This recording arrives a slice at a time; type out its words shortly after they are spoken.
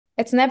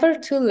it's never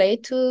too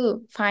late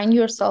to find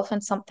yourself in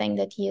something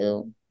that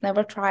you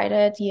never tried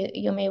it.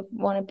 You may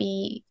want to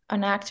be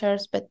an actor,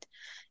 but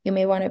you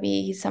may want to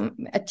be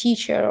a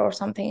teacher or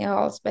something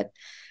else. But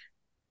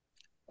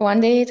one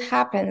day it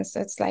happens.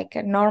 It's like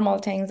a normal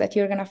thing that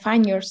you're gonna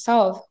find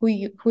yourself who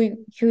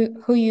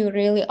you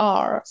really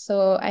are.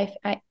 So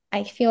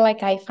I feel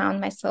like I found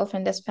myself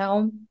in this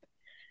film,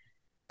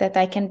 that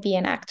I can be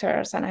an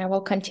actor, and I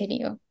will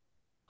continue.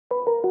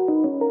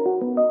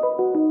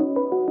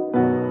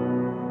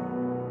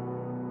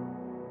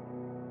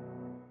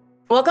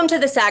 Welcome to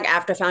the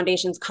SAG-AFTRA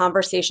Foundation's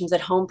Conversations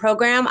at Home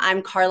program.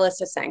 I'm Carla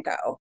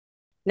Sosenko.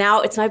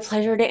 Now it's my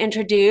pleasure to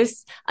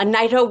introduce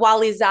Anaita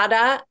Wali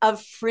Zada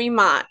of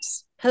Fremont.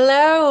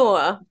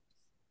 Hello.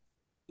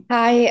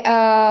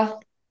 Hi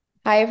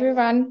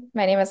everyone.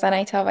 My name is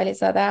Anaita Wali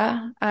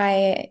Zada.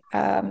 I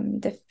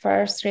the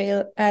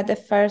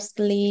first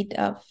lead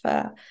of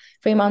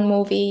Fremont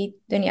movie,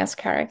 Dunya's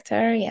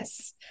character.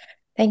 Yes.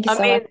 Thank you so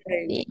much for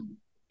Amazing. being.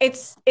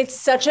 It's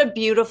such a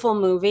beautiful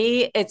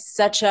movie. It's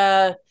such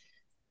a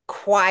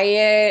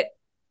quiet,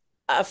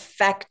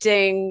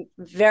 affecting,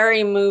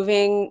 very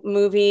moving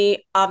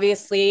movie.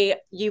 Obviously,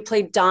 you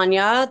played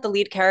Danya, the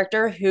lead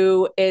character,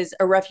 who is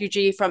a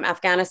refugee from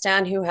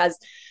Afghanistan who has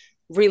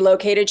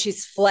relocated.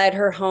 She's fled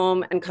her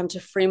home and come to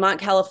Fremont,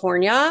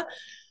 California.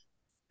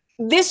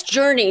 This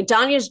journey,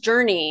 Danya's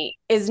journey,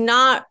 is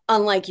not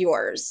unlike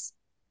yours.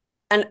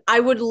 And I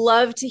would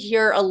love to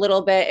hear a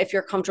little bit, if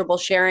you're comfortable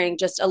sharing,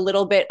 just a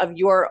little bit of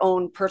your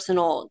own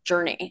personal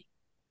journey.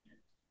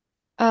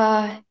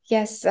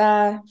 Yes,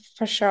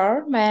 for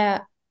sure.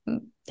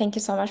 Thank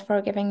you so much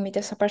for giving me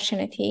this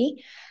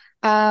opportunity.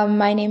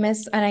 My name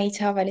is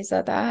Anaita Wali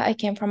Zada. I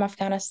came from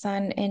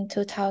Afghanistan in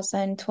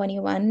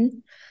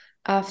 2021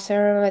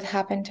 after what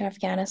happened to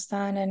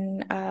Afghanistan,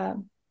 and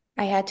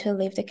I had to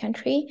leave the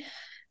country.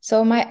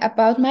 So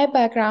about my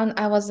background,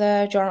 I was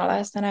a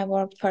journalist and I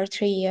worked for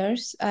 3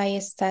 years. I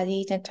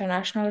studied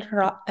international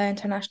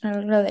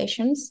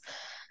relations,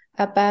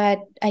 but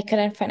I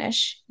couldn't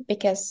finish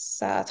because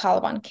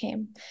Taliban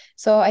came.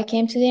 So I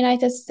came to the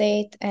United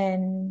States,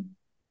 and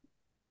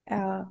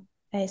uh,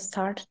 I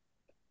started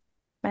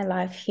my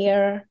life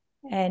here.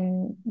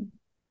 And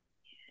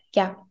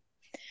yeah.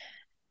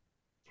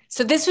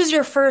 So this was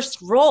your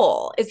first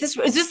role. Is this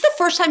the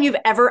first time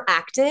you've ever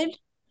acted?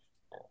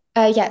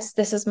 Yes,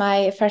 this is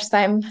my first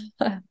time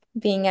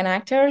being an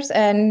actor,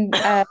 and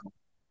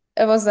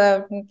it was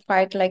a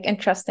quite like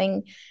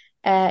interesting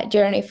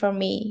journey for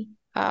me.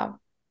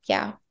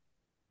 Yeah.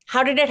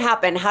 How did it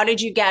happen? How did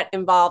you get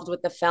involved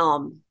with the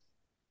film?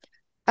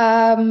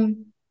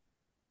 Um,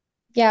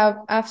 yeah,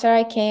 after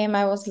I came,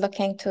 I was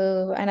looking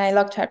to, and I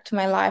looked up to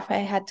my life.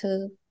 I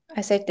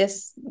said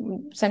this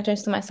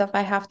sentence to myself,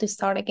 I have to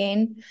start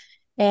again.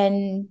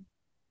 And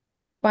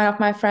one of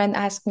my friends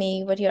asked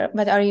me, what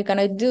are you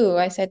gonna do?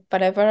 I said,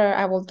 whatever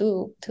I will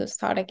do to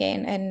start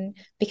again. And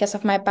because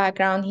of my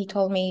background, he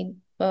told me,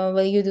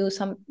 will you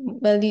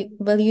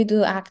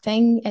do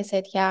acting? I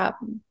said, yeah,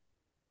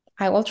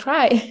 I will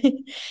try.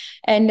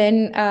 And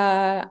then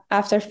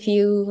after a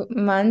few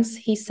months,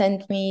 he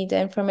sent me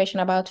the information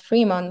about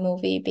Fremont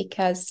movie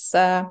because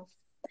the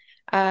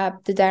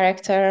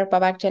director,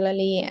 Babak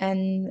Jalali,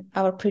 and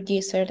our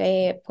producer,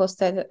 they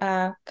posted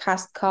a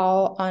cast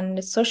call on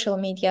the social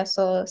media.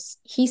 So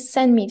he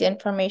sent me the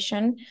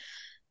information,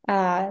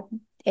 uh,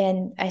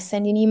 and I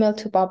sent an email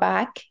to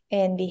Babak,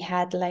 and we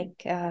had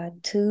like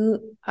two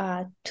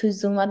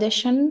Zoom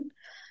audition.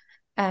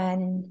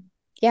 And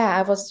yeah,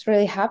 I was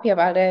really happy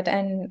about it,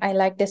 and I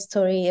liked the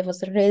story. It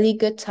was a really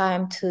good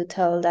time to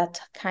tell that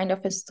kind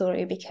of a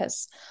story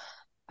because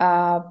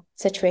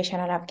situation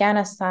in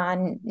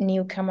Afghanistan,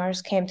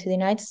 newcomers came to the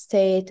United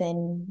States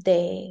and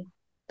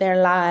their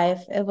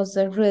life. It was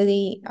a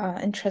really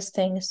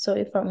interesting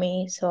story for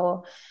me.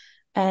 So,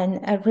 and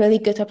a really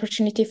good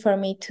opportunity for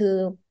me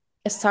to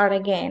start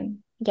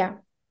again. Yeah.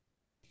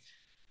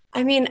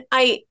 I mean,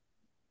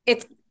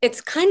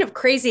 it's kind of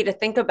crazy to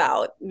think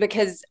about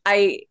because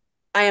I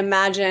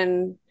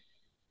imagine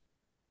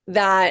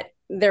that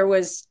there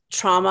was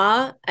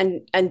trauma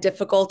and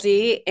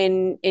difficulty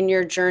in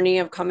your journey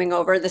of coming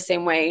over the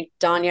same way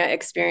Danya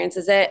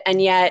experiences it,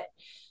 and yet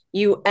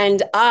you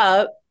end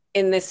up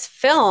in this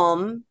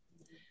film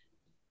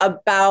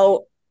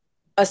about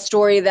a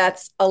story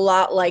that's a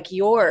lot like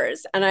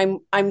yours. And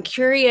I'm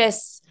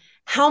curious,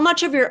 how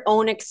much of your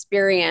own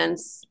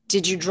experience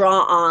did you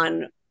draw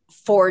on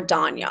for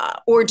Danya,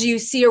 or do you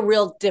see a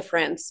real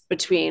difference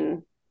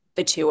between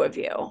the two of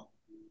you?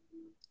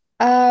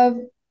 Uh,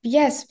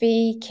 yes,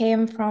 we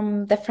came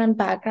from different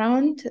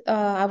background.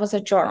 I was a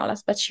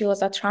journalist, but she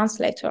was a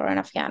translator in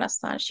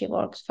Afghanistan. She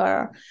worked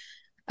for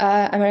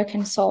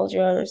American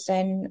soldiers,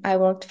 and I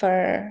worked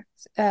for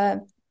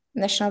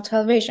national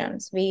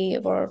televisions. We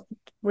were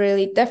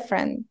really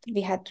different. We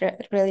had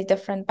really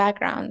different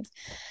backgrounds.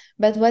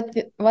 But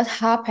what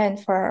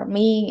happened for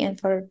me and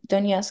for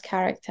Dunya's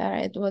character,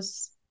 it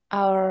was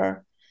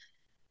our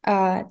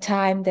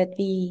time that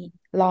we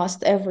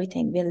lost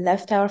everything. We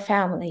left our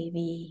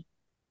family.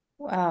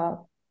 Uh,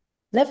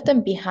 left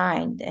them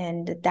behind,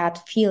 and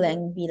that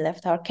feeling we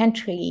left our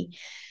country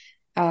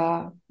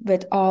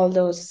with all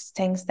those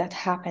things that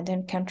happened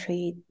in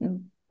country.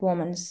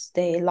 Women,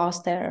 they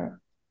lost their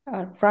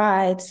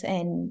rights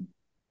and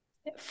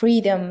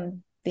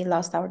freedom. We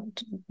lost our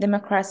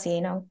democracy,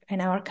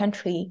 in our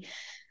country.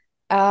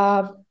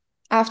 Uh,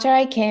 After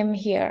I came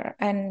here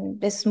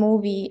and this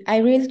movie, I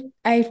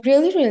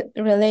really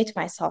relate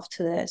myself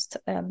to this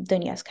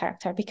Dunya's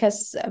character,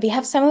 because we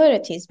have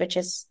similarities, which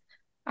is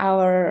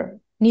our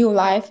new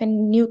life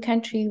and new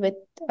country with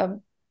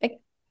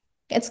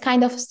it's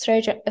kind of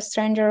a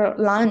stranger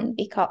land,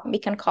 we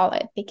can call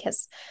it,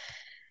 because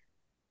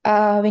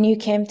when you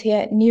came to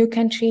a new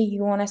country,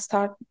 you want to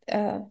start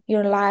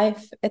your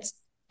life.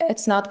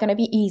 It's not going to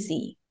be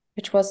easy,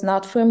 which was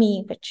not for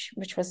me,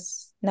 which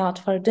was not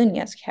for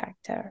Dunya's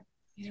character.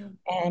 Yeah.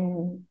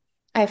 And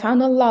I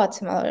found a lot of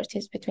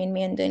similarities between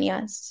me and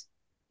Dunya's.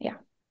 Yeah.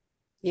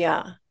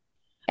 Yeah.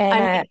 And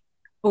I mean,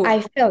 ooh,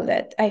 I felt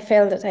it. I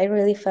felt it. I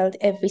really felt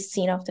every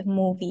scene of the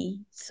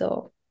movie.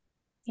 So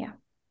yeah.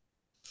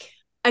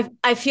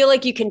 I feel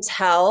like you can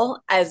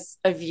tell as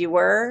a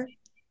viewer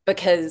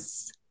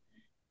because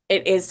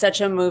it is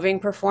such a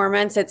moving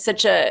performance. It's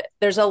such a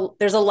there's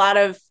a lot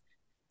of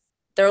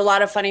there are a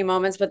lot of funny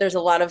moments, but there's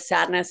a lot of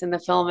sadness in the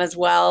film as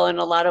well, and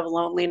a lot of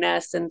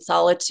loneliness and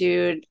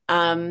solitude.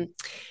 And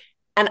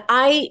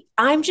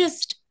I'm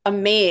just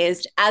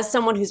amazed as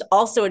someone who's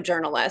also a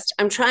journalist.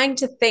 I'm trying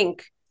to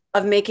think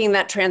of making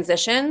that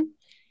transition,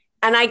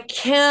 and I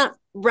can't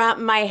wrap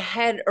my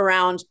head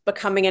around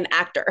becoming an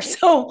actor.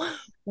 So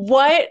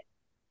what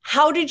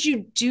how did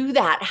you do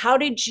that? How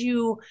did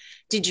you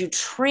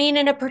train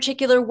in a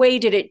particular way?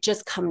 Did it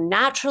just come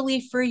naturally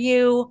for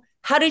you?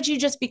 How did you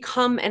just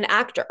become an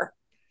actor?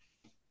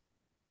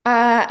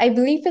 I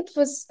believe it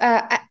was,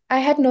 I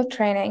had no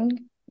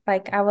training,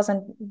 like I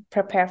wasn't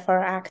prepared for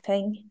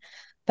acting.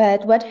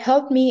 But what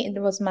helped me, it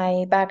was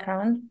my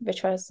background,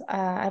 which was,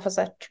 I was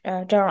a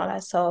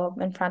journalist. So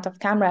in front of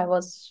camera, I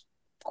was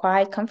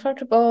quite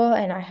comfortable,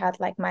 and I had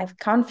like my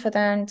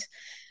confidence.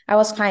 I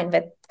was fine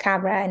with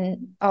camera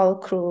and all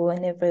crew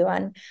and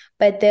everyone.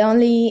 But the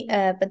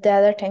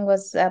other thing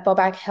was,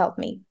 Bobak helped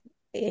me.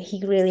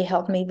 He really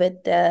helped me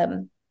with,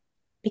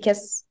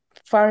 because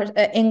for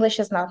English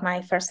is not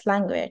my first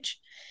language,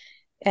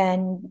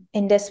 and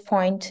in this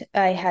point,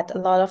 I had a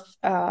lot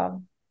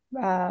of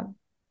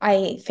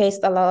I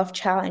faced a lot of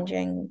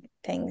challenging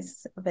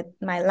things with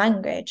my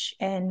language,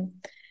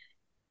 and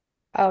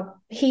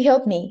he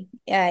helped me.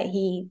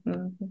 He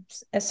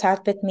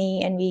sat with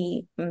me, and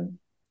we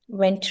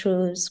went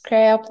through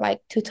script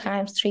like 2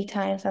 times, 3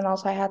 times, and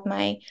also I had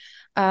my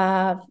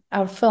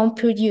our film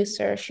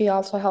producer. She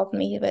also helped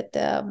me with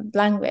the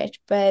language,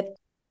 but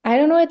I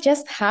don't know, it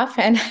just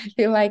happened. I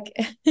feel like,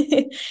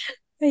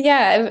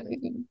 yeah,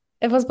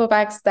 it was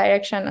Bobak's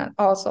direction.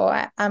 Also,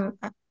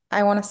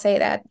 I want to say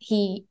that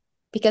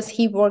because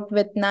he worked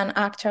with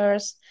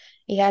non-actors,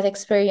 he had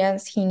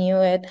experience, he knew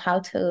it how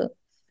to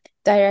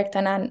direct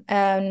a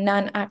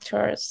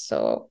non-actors.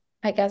 So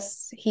I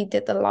guess he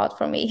did a lot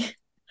for me.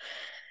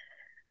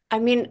 I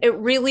mean, it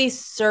really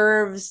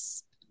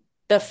serves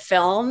the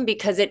film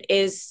because it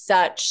is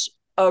such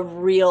a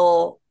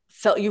real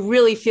felt you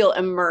really feel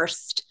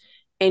immersed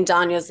in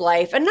Danya's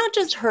life, and not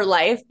just her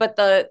life, but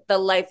the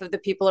life of the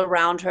people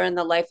around her, and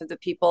the life of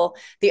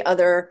the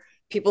other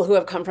people who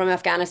have come from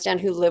Afghanistan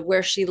who live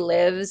where she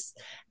lives.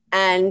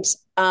 And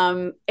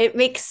it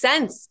makes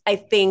sense, I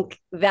think,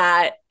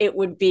 that it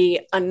would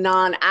be a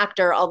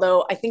non-actor,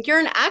 although I think you're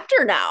an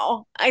actor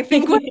now. I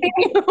think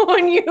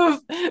when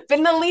you've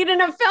been the lead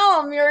in a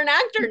film, you're an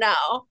actor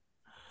now.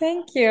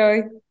 Thank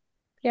you.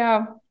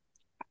 Yeah,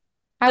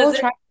 I Does will it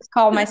try to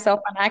call myself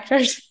an actor.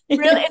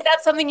 really, is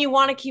that something you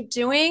want to keep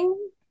doing?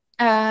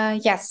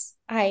 Yes,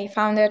 I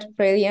found it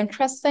really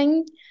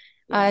interesting,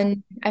 Yeah.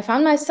 and I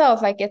found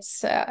myself like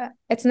it's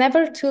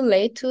never too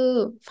late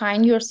to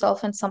find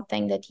yourself in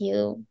something that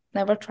you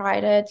never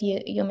tried it.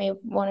 You may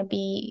want to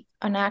be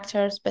an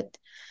actor, but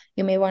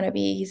you may want to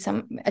be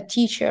a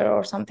teacher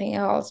or something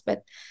else.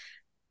 But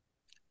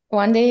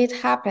one day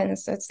it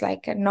happens. It's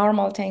like a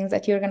normal thing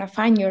that you're gonna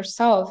find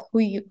yourself who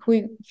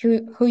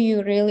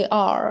you really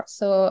are.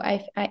 So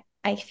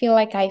I feel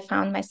like I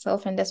found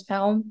myself in this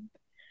film,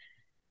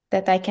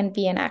 that I can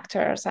be an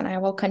actor, and I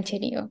will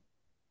continue.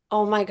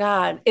 Oh my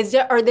God.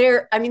 Are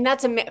there, I mean,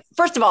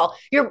 first of all,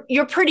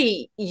 you're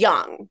pretty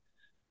young,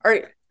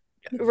 or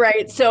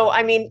right. So,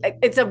 I mean,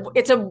 it's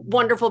a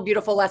wonderful,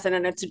 beautiful lesson,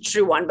 and it's a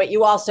true one, but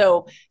you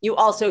also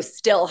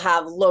still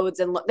have loads,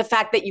 and the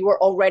fact that you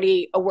were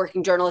already a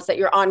working journalist, that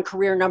you're on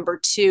career number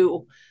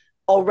 2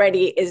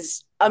 already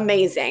is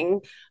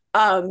amazing.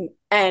 Oh,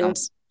 And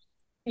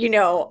you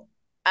know,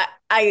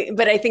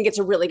 but I think it's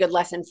a really good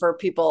lesson for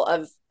people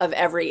of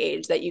every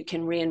age, that you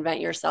can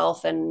reinvent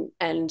yourself. And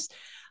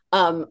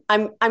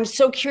I'm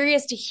so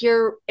curious to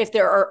hear if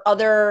there are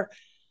other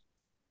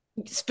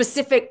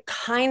specific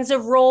kinds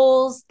of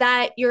roles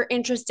that you're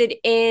interested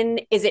in.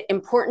 Is it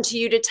important to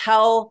you to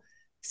tell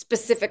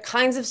specific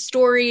kinds of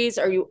stories?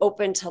 Are you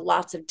open to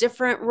lots of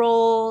different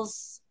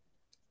roles?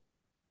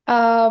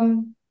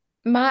 Um,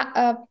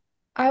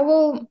 I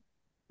will,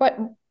 but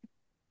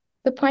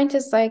the point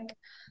is like,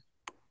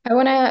 I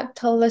want to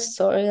tell a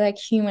story, like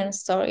human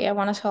story. I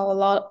want to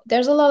tell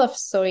there's a lot of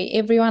story.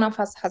 Every one of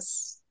us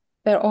has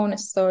their own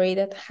story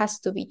that has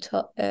to be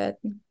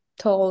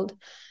told.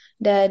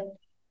 That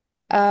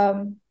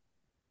um,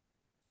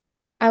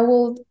 I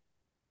will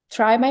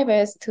try my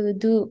best to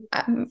do.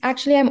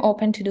 Actually, I'm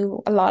open to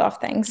do a lot of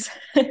things.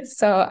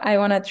 So I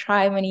want to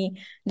try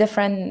many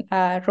different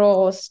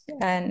roles,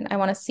 and I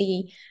want to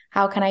see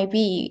how can I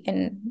be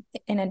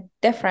in a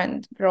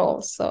different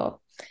role. So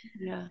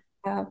Yeah.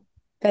 uh,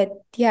 but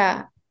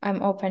yeah,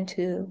 I'm open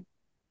to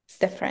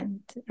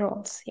different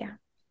roles. Yeah.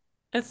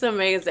 It's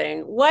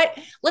amazing.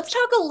 Let's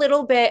talk a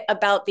little bit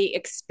about the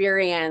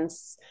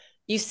experience.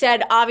 You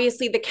said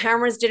obviously the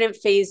cameras didn't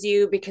phase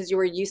you because you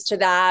were used to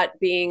that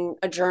being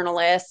a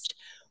journalist.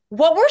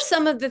 What were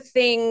some of the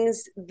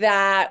things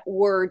that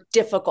were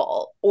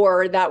difficult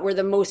or that were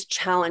the most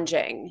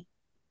challenging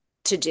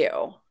to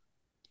do?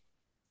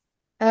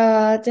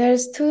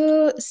 There's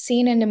two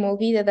scene in the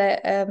movie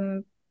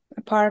that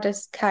part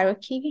is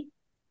karaoke,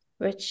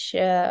 which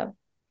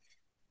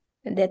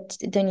that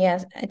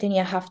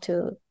Dunya have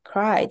to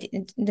cry.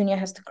 Dunya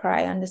has to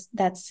cry on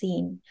that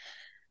scene.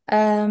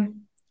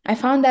 I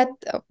found that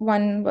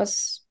one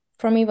was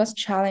for me was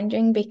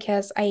challenging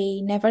because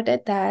I never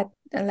did that.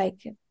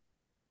 Like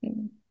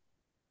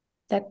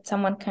that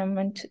someone come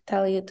and to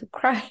tell you to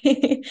cry.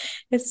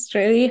 It's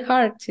really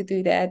hard to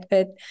do that.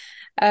 But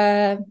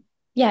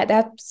yeah,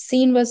 that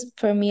scene was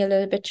for me a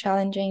little bit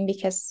challenging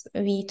because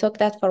we took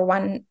that for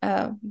one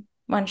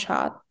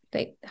shot.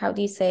 Like how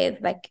do you say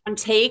it? Like On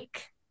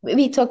take?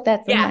 we took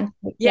that for Yeah. one,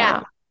 Yeah.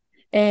 yeah.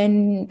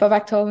 And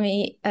Babak told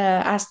me,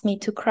 asked me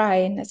to cry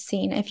in that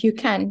scene. If you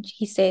can,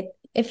 he said,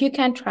 if you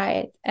can try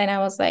it. And I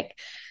was like,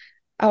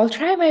 I will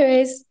try my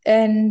best.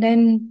 And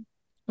then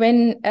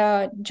when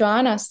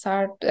Joanna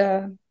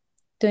started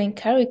doing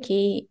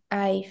karaoke,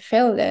 I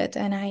felt it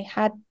and I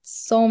had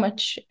so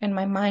much in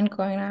my mind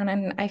going on.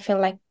 And I feel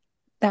like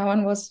that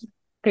one was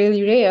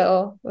really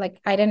real.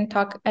 Like I didn't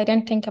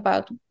think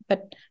about,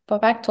 but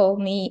Babak told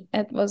me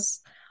it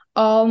was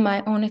all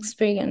my own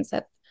experience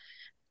that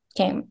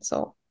came.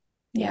 So,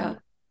 yeah. Yeah.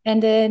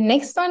 And the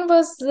next one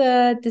was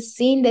the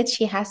scene that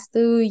she has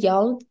to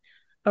yell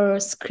or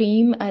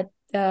scream at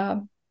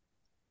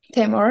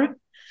Timur,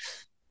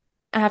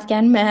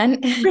 Afghan man.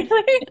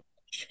 Really?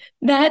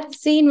 That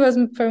scene was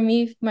for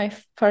me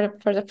for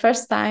the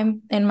first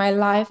time in my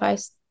life.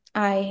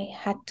 I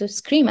had to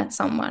scream at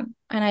someone,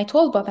 and I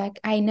told Babak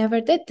I never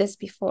did this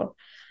before.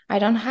 I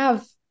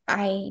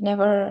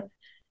never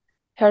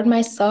heard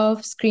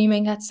myself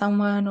screaming at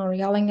someone or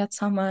yelling at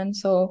someone.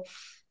 So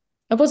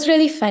it was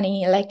really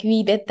funny. Like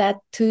we did that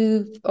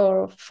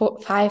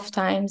 5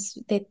 times.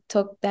 They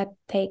took that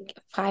take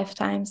 5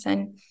 times,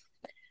 and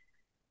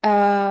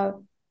uh,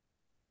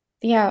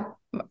 yeah,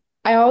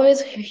 I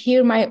always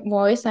hear my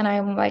voice, and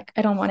I'm like,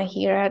 I don't want to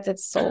hear it.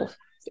 It's so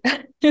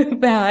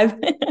bad.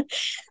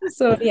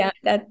 So yeah,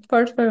 that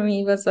part for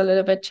me was a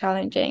little bit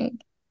challenging.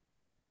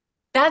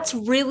 That's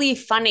really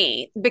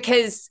funny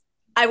because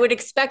I would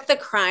expect the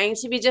crying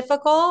to be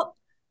difficult.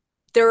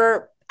 There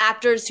are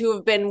actors who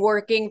have been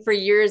working for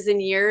years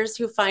and years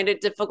who find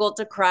it difficult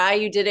to cry.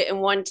 You did it in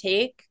one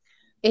take,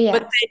 but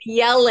Yes. then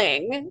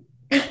yelling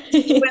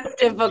was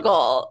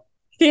difficult.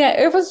 Yeah,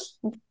 it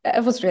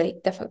was really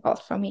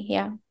difficult for me,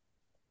 yeah,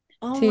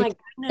 Oh to my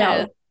goodness.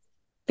 yell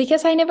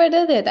because I never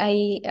did it.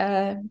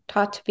 I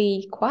taught to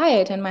be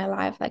quiet in my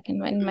life, like in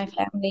my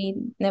family,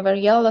 never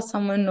yell at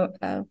someone.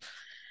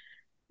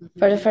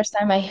 For the Mhm. first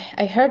time,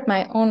 I heard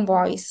my own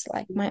voice,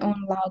 like my Mhm.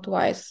 own loud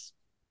voice.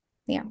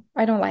 Yeah,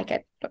 I don't like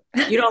it.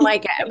 You don't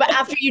like it. But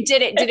after you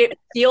did it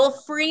feel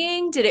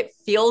freeing? Did it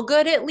feel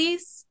good at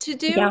least to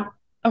do? Yeah,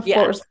 of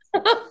Yeah. course.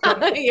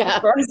 Yeah, of Yeah.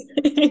 course.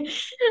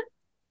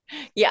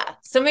 Yeah.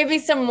 So maybe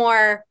some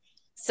more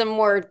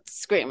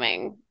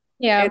screaming if,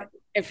 Yeah.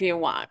 if you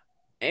want.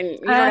 And you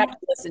don't Uh, have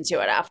to listen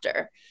to it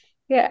after.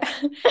 yeah.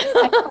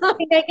 I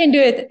think I can do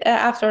it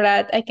after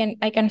that. I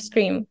can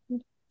scream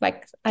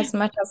like as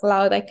much as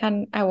loud I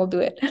can. I will do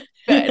it.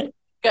 Good.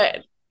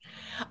 Good.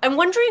 I'm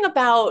wondering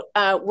about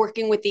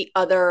working with the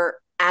other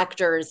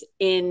actors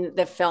in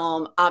the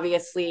film.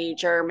 Obviously,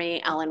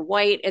 Jeremy Allen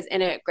White is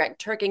in it, Greg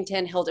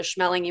Turkington, Hilda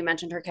Schmeling, you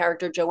mentioned her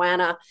character,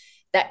 Joanna.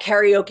 That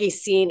karaoke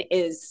scene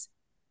is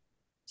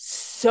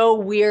so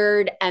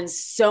weird and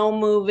so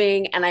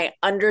moving. And I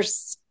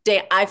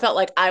understand, I felt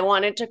like I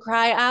wanted to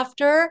cry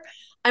after.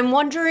 I'm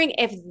wondering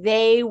if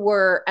they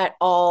were at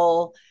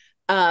all,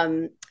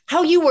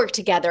 how you work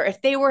together,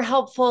 if they were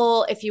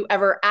helpful, if you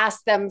ever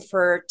asked them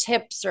for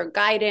tips or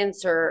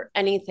guidance or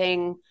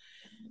anything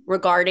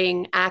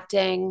regarding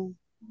acting.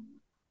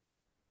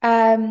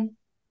 Um,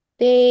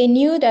 they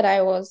knew that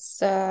I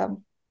was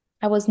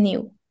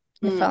new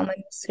in the Mm. film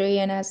industry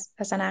and as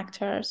an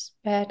actor,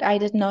 but I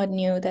did not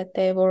knew that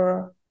they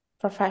were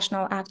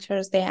professional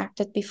actors. They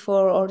acted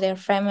before, or they're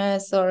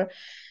famous, or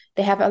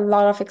they have a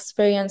lot of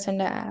experience in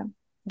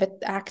with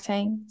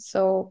acting.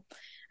 So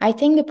I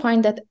think the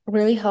point that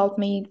really helped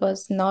me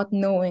was not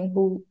knowing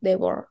who they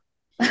were.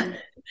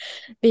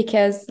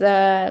 because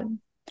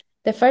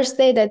the first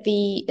day that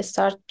we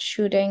start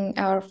shooting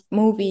our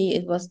movie,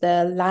 it was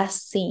the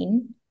last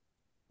scene,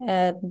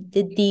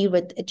 the deal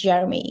with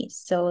Jeremy.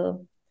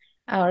 So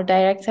our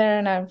director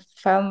and our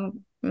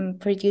film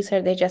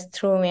producer, they just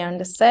threw me on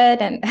the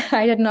set, and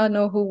I did not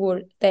know who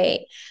were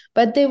they,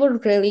 but they were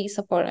really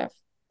supportive.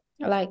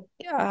 Like,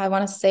 I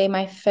want to say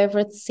my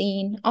favorite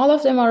scene, all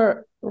of them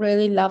are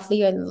really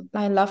lovely.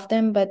 I love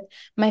them, but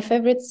my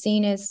favorite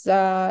scene is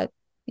with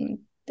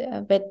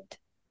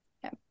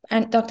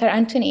and Dr.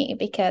 Anthony,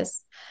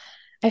 because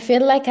I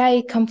feel like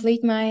I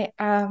complete my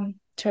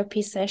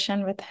therapy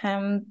session with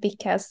him,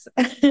 because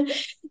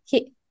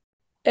he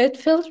it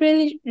felt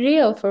really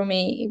real for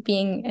me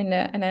being in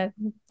a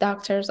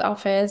doctor's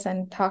office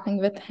and talking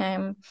with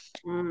him.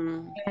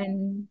 Mm.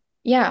 And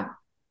yeah,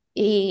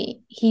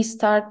 he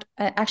start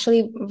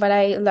actually what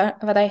I learned,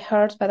 what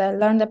I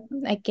learned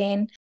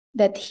again,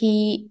 that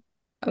he,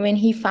 when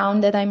he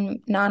found that I'm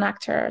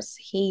non-actors,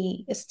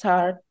 he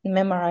start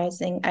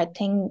memorizing. I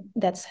think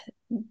that's,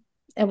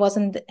 it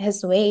wasn't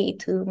his way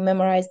to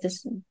memorize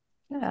this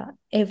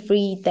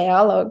every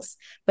dialogues,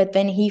 but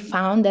when he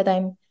found that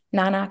I'm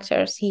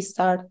non-actors, he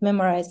start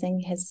memorizing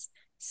his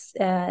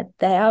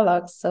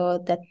dialogues,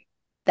 so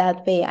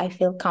that way I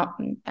feel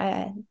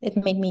it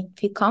made me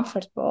feel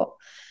comfortable.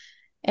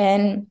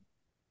 And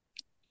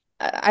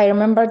I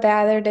remember the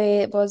other day,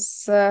 it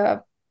was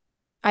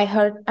I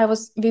heard,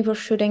 we were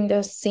shooting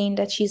the scene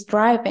that she's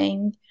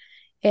driving,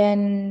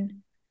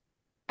 and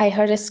I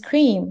heard a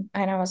scream,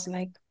 and I was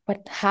like,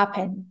 what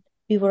happened?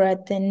 We were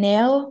at the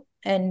Nail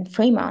in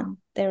Fremont.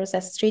 There was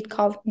a street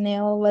called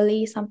Nail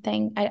Wali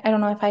something. I don't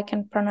know if I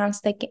can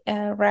pronounce that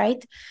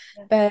right,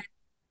 but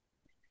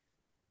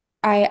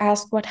I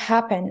asked what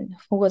happened,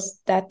 who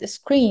was that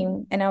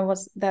scream, and it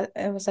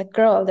was a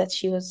girl that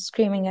she was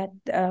screaming at,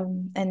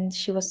 and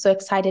she was so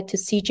excited to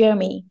see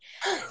Jeremy,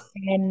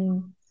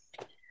 and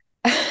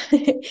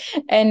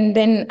and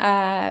then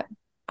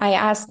I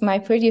asked my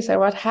producer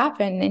what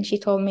happened, and she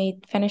told me,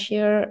 finish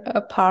your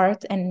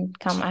part and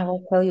come, I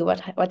will tell you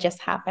what just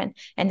happened.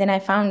 And then I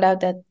found out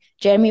that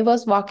Jeremy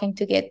was walking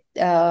to get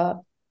uh,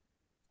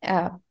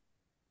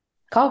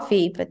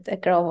 coffee, but the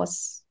girl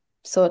was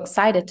so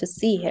excited to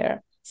see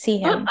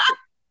him.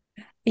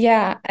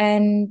 Yeah,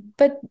 and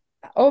but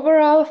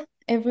overall,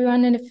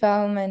 everyone in the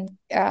film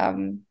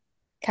and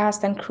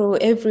cast and crew,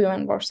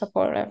 everyone were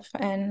supportive,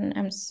 and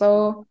I'm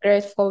so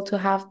grateful to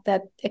have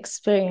that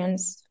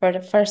experience for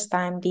the first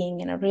time, being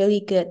in a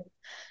really good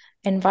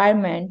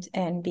environment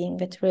and being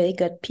with really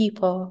good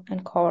people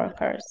and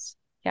coworkers.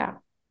 Yeah.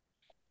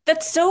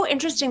 That's so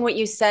interesting what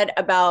you said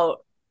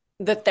about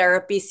the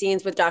therapy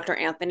scenes with Dr.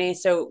 Anthony.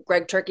 So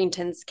Greg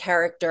Turkington's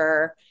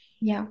character,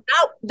 Yeah.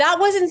 that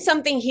wasn't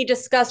something he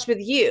discussed with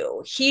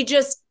you. He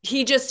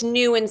just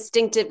knew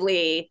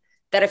instinctively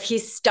that if he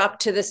stuck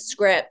to the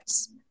script,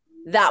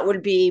 that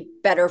would be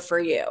better for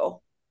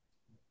you.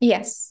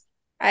 Yes.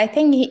 I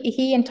think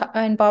he and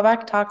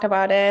Babak talked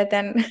about it,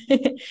 and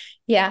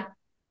yeah.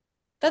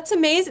 That's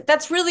amazing.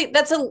 That's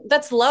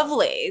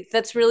lovely.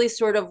 That's really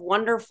sort of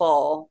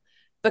wonderful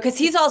because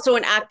he's also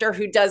an actor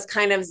who does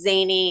kind of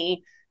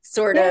zany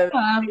sort of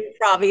Yeah.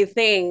 improv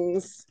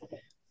things. Wow.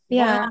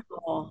 Yeah.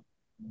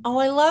 Oh,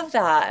 I love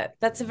that.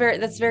 That's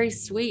very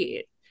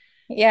sweet.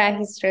 Yeah,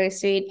 he's really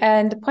sweet.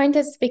 And the point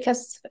is,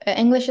 because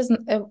English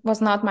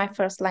was not my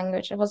first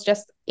language. It was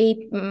just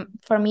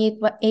for me, it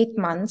was 8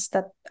 months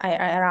that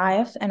I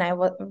arrived, and I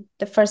was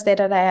the first day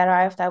that I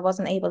arrived, I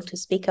wasn't able to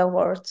speak a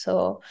word.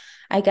 So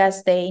I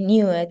guess they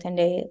knew it, and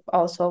they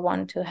also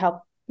want to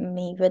help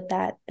me with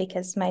that,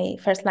 because my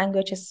first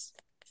language is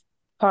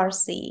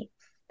Farsi.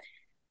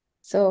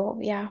 So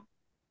yeah.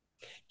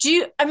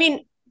 I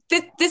mean,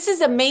 this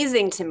is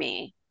amazing to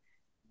me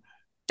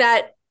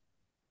that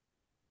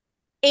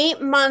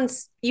 8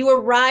 months you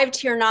arrived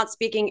here not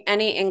speaking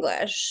any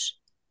English,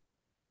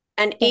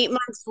 and Yeah. 8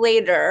 months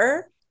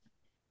later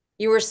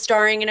you were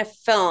starring in a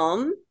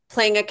film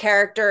playing a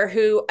character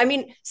who, I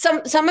mean,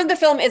 some of the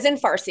film is in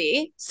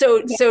Farsi,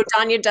 so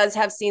Danya does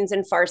have scenes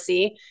in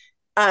Farsi.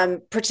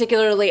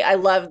 Particularly I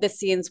love the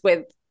scenes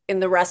with in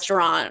the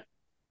restaurant.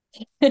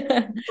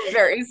 Yeah.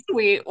 Very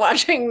sweet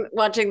watching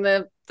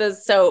the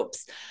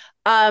soaps.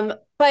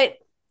 But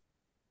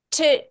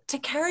to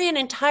carry an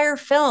entire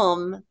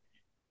film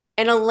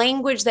in a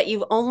language that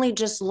you've only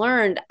just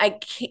learned, I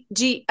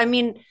can't, I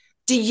mean,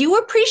 do you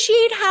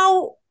appreciate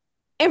how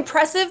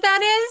impressive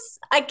that is?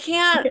 I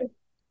can't,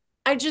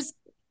 I just,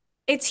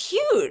 it's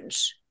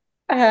huge.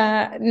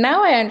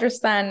 Now I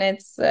understand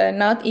it's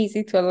not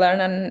easy to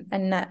learn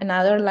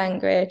another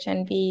language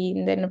and be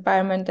in the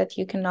environment that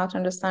you cannot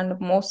understand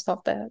most of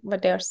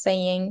what they're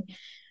saying.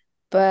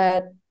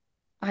 But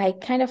I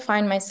kind of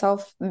find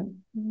myself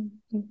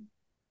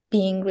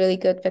being really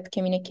good with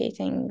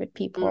communicating with Mm.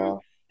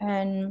 people,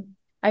 and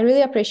I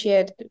really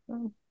appreciate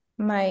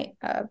my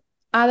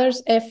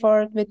others'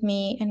 effort with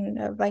me,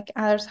 and like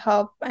others'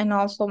 help, and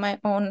also my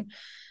own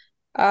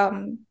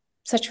um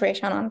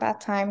situation on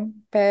that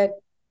time. But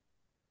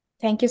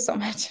thank you so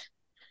much.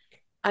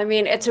 I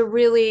mean,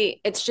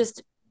 it's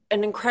just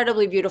an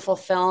incredibly beautiful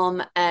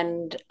film,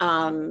 and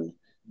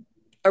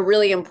a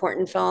really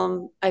important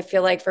film, I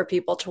feel like, for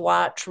people to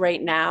watch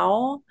right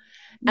now.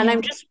 And I'm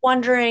Yeah. just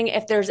wondering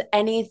if there's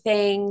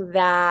anything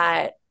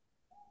that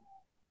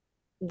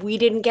we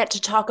didn't get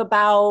to talk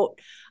about,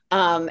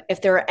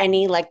 if there are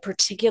any like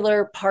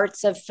particular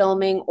parts of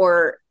filming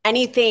or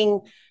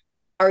anything.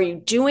 Are you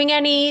doing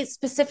any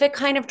specific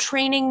kind of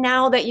training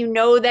now that you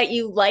know that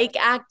you like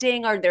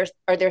acting? Are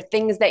there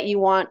things that you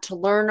want to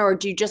learn, or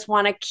do you just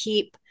want to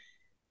keep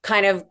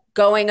kind of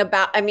going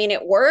about? I mean,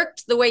 it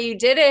worked the way you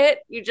did it.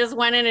 You just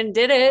went in and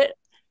did it.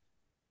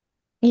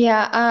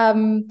 Yeah,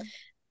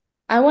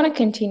 I want to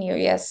continue,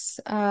 yes.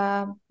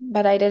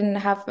 But I didn't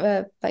have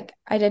like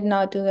I did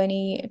not do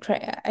any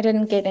I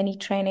didn't get any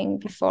training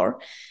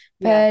before.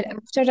 Yeah. But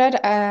after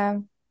that,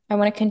 I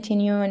want to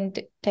continue and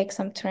take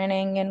some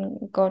training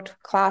and go to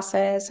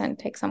classes and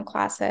take some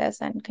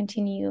classes and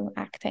continue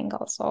acting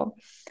also.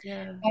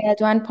 Yeah. At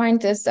one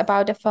point is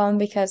about the film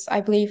because I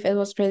believe it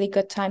was really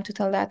good time to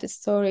tell that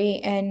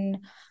story.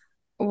 And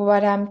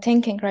what I'm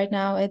thinking right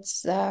now,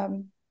 it's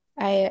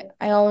I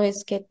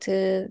always get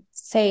to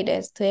say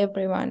this to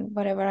everyone,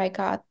 whatever I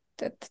got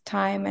at the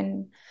time,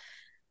 and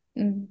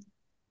mm,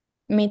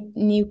 meet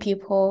new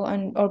people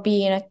and or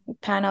be in a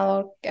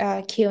panel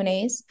or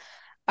Q&As.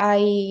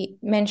 I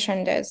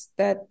mentioned this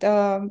that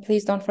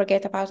please don't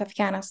forget about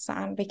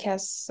Afghanistan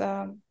because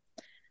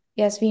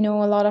yes, we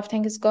know a lot of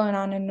things going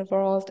on in the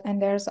world,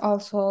 and there's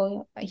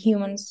also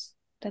humans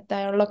that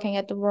they are looking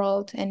at the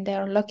world and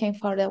they're looking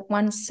for the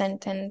one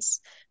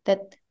sentence that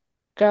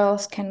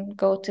girls can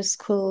go to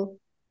school. Mm.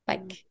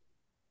 Like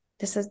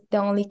this is the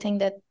only thing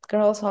that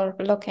girls are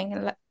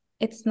looking.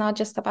 It's not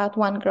just about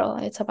one girl;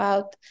 it's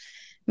about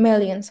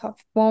millions of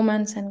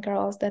women and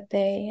girls that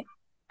they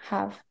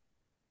have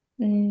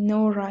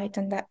no right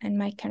in that in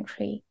my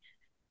country,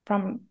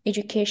 from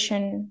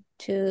education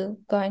to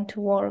going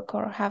to work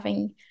or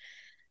having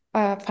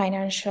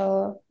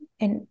financial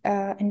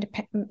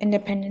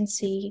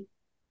independency.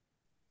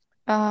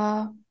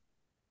 Uh,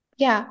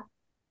 yeah,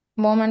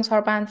 women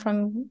are banned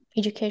from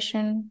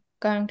education,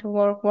 going to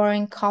work,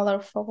 wearing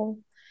colorful.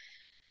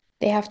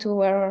 They have to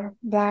wear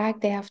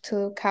black. They have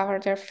to cover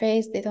their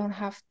face. They don't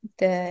have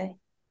the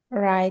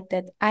right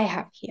that I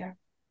have here.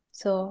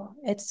 So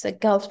it's a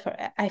guilt for.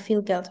 I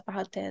feel guilt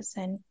about this,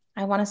 and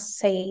I want to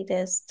say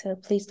this to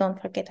please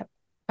don't forget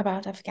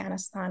about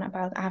Afghanistan,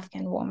 about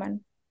Afghan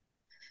women.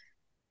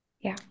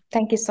 Yeah,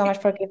 thank you so much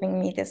for giving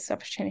me this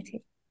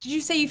opportunity. Did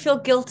you say you feel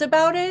guilt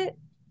about it?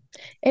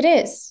 It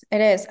is.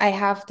 It is. I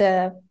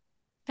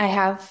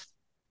have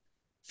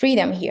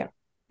freedom here.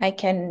 I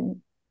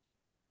can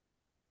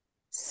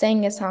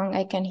sing a song,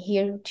 I can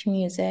hear to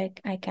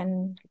music, I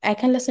can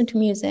listen to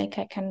music,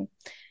 I can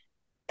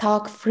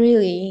talk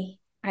freely,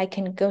 I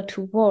can go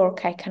to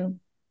work, I can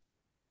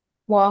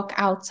walk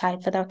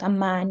outside without a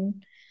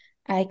man,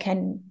 I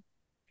can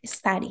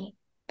study.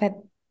 But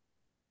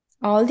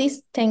all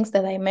these things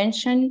that I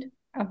mentioned,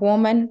 a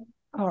woman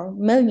or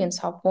millions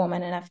of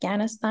women in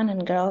Afghanistan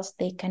and girls,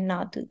 they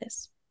cannot do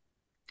this.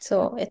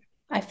 So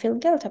I feel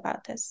guilt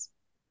about this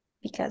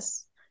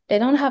because they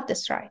don't have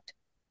this right.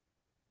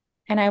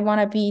 And I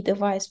want to be the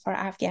voice for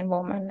Afghan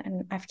women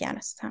in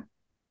Afghanistan.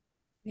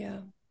 Yeah.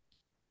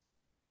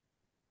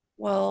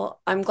 Well,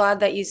 I'm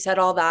glad that you said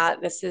all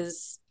that. This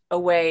is a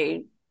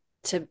way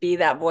to be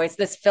that voice.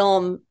 This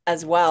film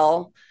as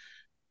well,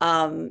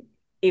 um,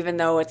 even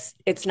though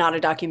it's not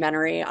a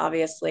documentary,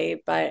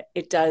 obviously, but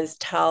it does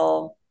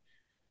tell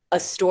a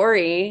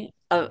story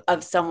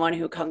of someone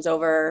who comes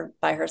over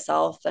by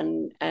herself,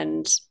 and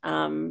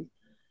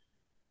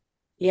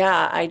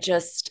yeah,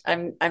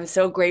 I'm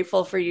so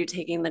grateful for you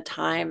taking the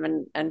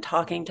time and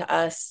talking to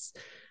us.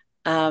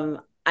 I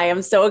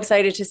am so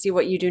excited to see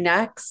what you do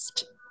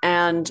next.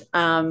 And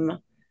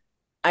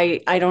I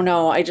don't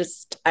know.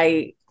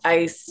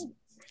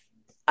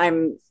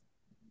 I'm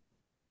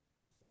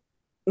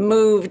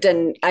moved,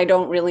 and I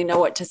don't really know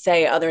what to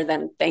say other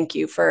than thank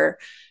you for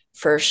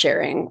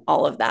sharing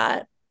all of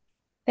that.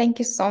 Thank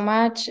you so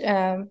much.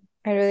 I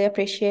really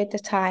appreciate the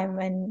time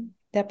and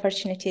the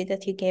opportunity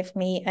that you gave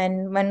me.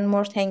 And one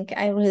more thing,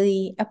 I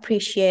really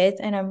appreciate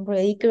and I'm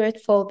really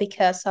grateful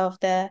because of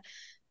the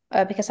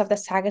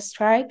SAG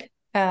strike.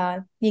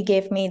 You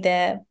gave me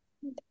the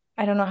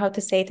I don't know how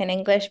to say it in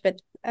English,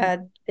 but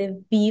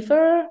the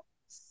beaver.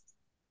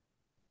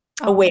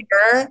 A Um,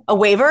 waiver, a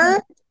waiver,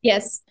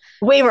 yes,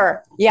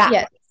 waiver. Yeah.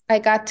 yes. I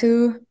got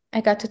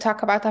to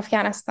talk about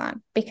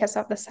Afghanistan because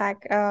of the SAG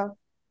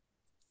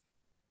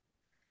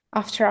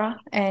AFTRA,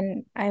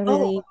 and I Oh,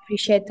 really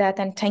appreciate that.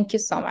 And thank you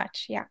so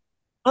much. Yeah,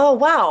 oh,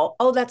 wow.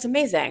 Oh, that's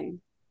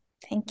amazing.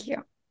 thank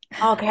you.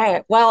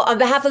 Okay. Well, on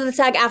behalf of the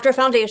SAG-AFTRA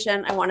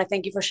Foundation, I want to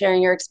thank you for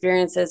sharing your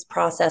experiences,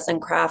 process,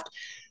 and craft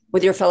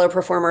with your fellow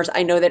performers.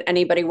 I know that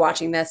anybody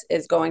watching this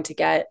is going to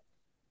get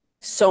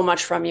so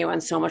much from you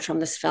and so much from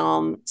this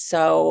film.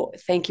 So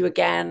thank you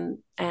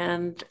again.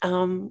 And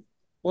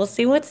we'll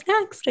see what's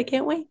next. I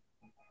can't wait.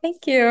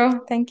 Thank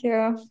you. Thank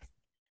you.